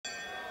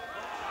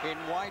In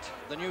white,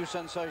 the new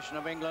sensation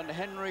of England,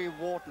 Henry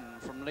Wharton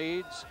from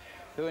Leeds,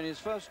 who in his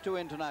first 2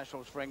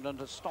 internationals for England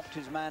has stopped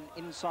his man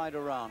inside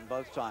around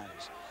both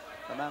times.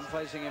 The man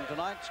facing him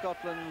tonight,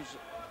 Scotland's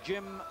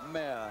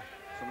Mair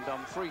from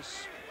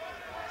Dumfries.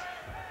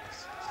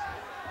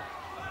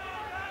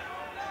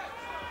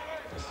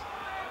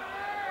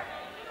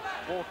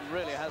 Wharton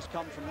really has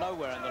come from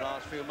nowhere in the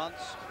last few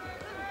months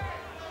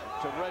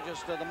to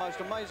register the most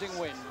amazing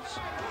wins.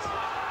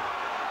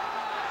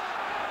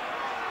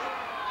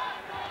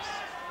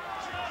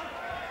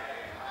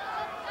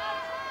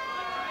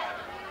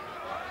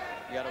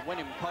 He had a win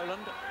in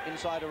Poland,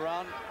 inside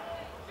around,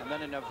 and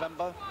then in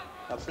November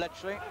at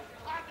Bletchley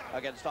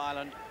against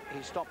Ireland,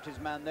 he stopped his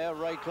man there,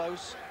 Ray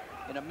Close,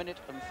 in 1 minute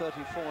and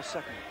 34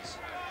 seconds.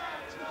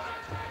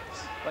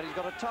 But he's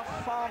got a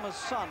tough farmer's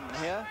son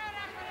here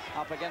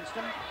up against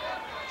him,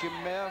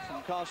 Mair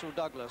from Castle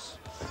Douglas,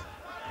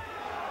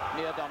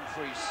 near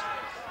Dumfries.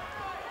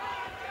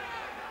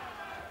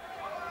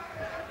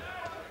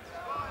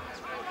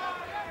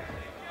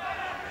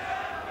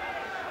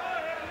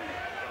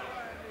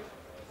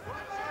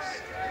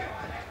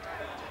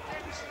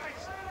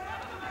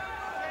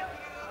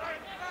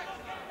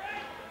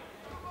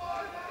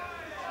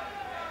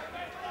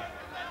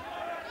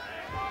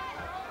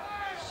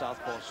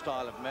 Southpaw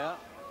style of Mair,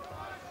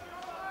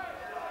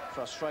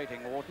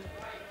 frustrating Wharton.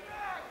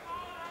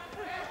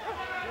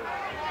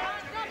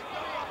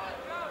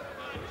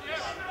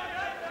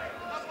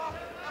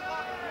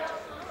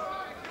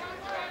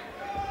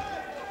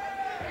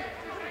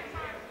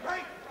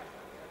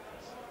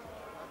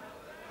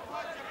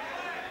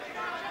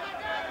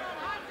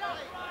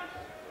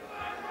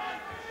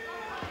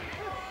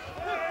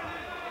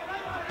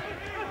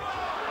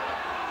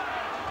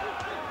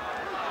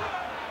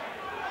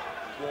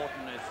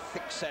 Wharton is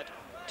thick-set,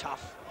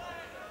 tough,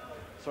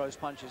 throws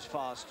punches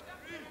fast.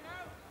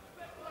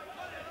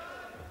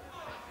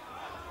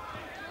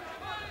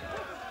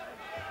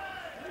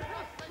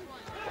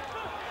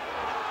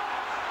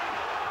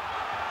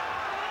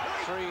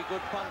 Three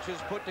good punches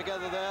put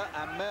together there,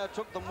 and Mair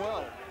took them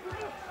well.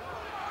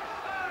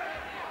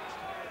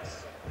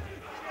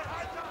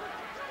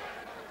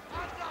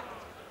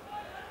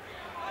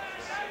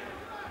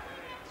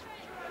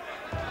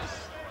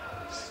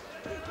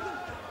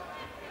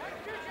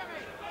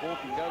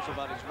 Wharton goes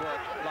about his work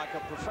like a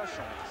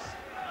professional.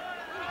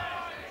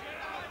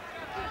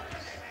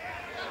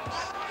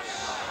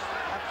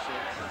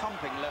 Absolute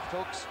thumping left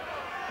hooks.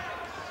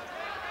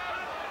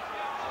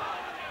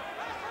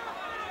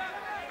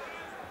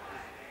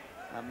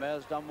 And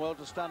Mair's done well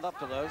to stand up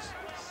to those.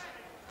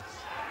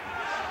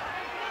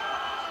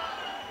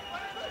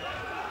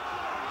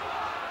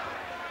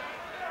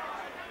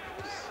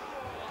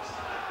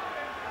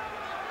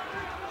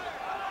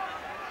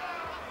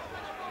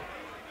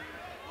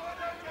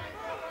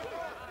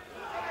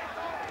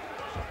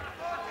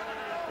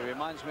 He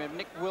reminds me of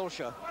Nick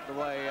Wilshire, the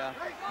way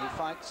he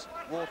fights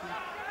Wharton.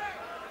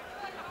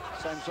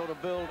 Same sort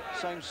of build,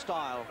 same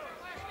style.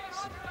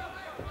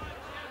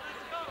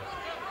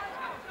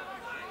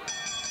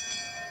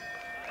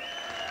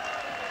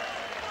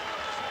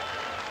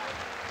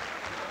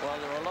 Well,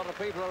 there are a lot of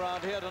people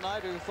around here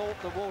tonight who thought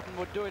that Wharton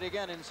would do it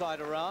again inside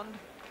a round,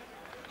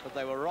 but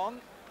they were wrong,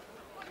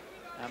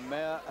 and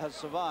Mair has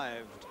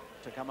survived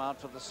to come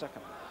out for the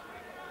second.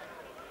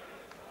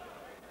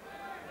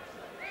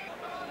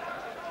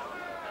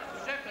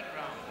 Second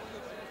round.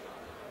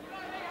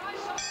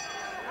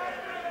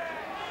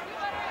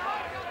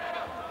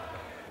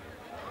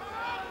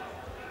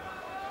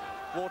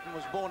 Wharton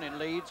was born in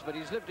Leeds, but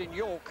he's lived in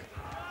York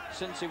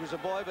since he was a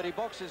boy, but he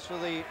boxes for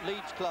the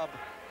Leeds club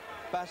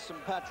Bass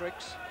St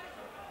Patrick's,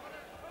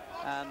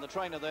 and the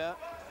trainer there,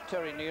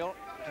 Terry Neal,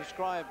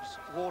 describes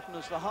Wharton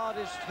as the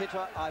hardest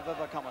hitter I've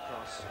ever come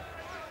across.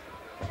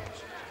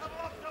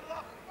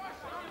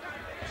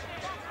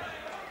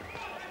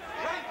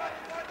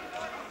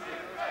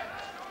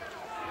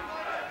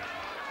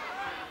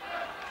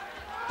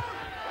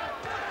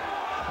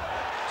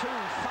 Two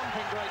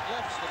thumping great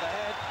lefts to the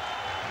head,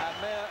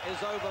 and Mair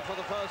is over for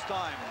the first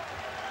time.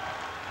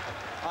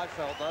 I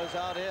felt those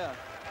out here.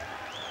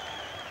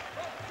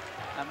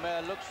 And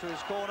Mair looks to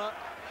his corner,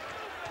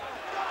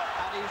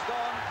 and he's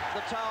gone.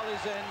 The towel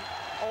is in,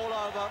 all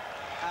over,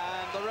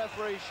 and the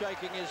referee's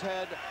shaking his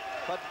head.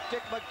 But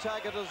Dick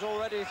McTaggart has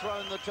already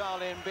thrown the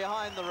towel in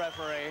behind the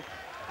referee,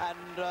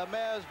 and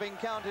Mair's been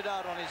counted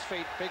out on his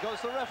feet because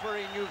the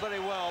referee knew very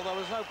well there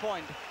was no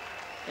point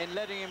in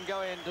letting him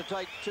go in to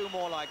take 2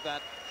 more like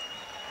that.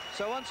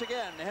 So once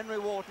again, Henry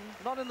Wharton,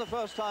 not in the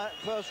first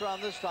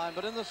round this time,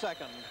 but in the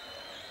second,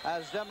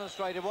 has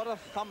demonstrated what a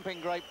thumping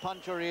great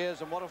puncher he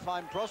is and what a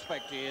fine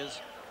prospect he is.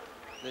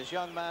 This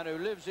young man who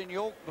lives in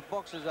York but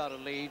boxes out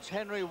of Leeds,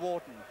 Henry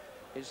Wharton,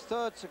 his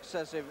 3rd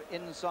successive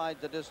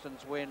inside the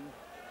distance win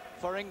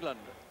for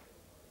England.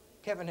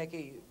 Kevin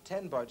Hickey,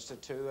 10 bouts to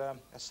 2,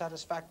 a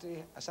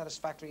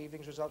satisfactory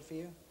evening's result for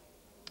you?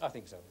 I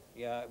think so.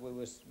 Yeah, we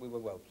were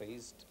well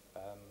pleased.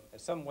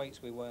 At some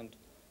weights we weren't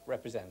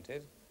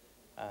represented,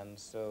 and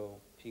so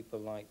people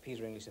like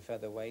Peter English, a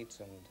featherweight,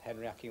 and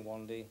Henry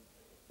Akinwande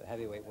the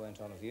heavyweight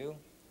weren't on view.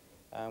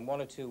 And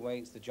 1 or 2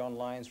 weights, the John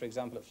Lyons, for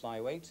example, at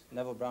flyweight,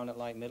 Neville Brown at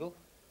light middle.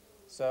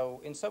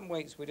 So in some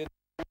weights we did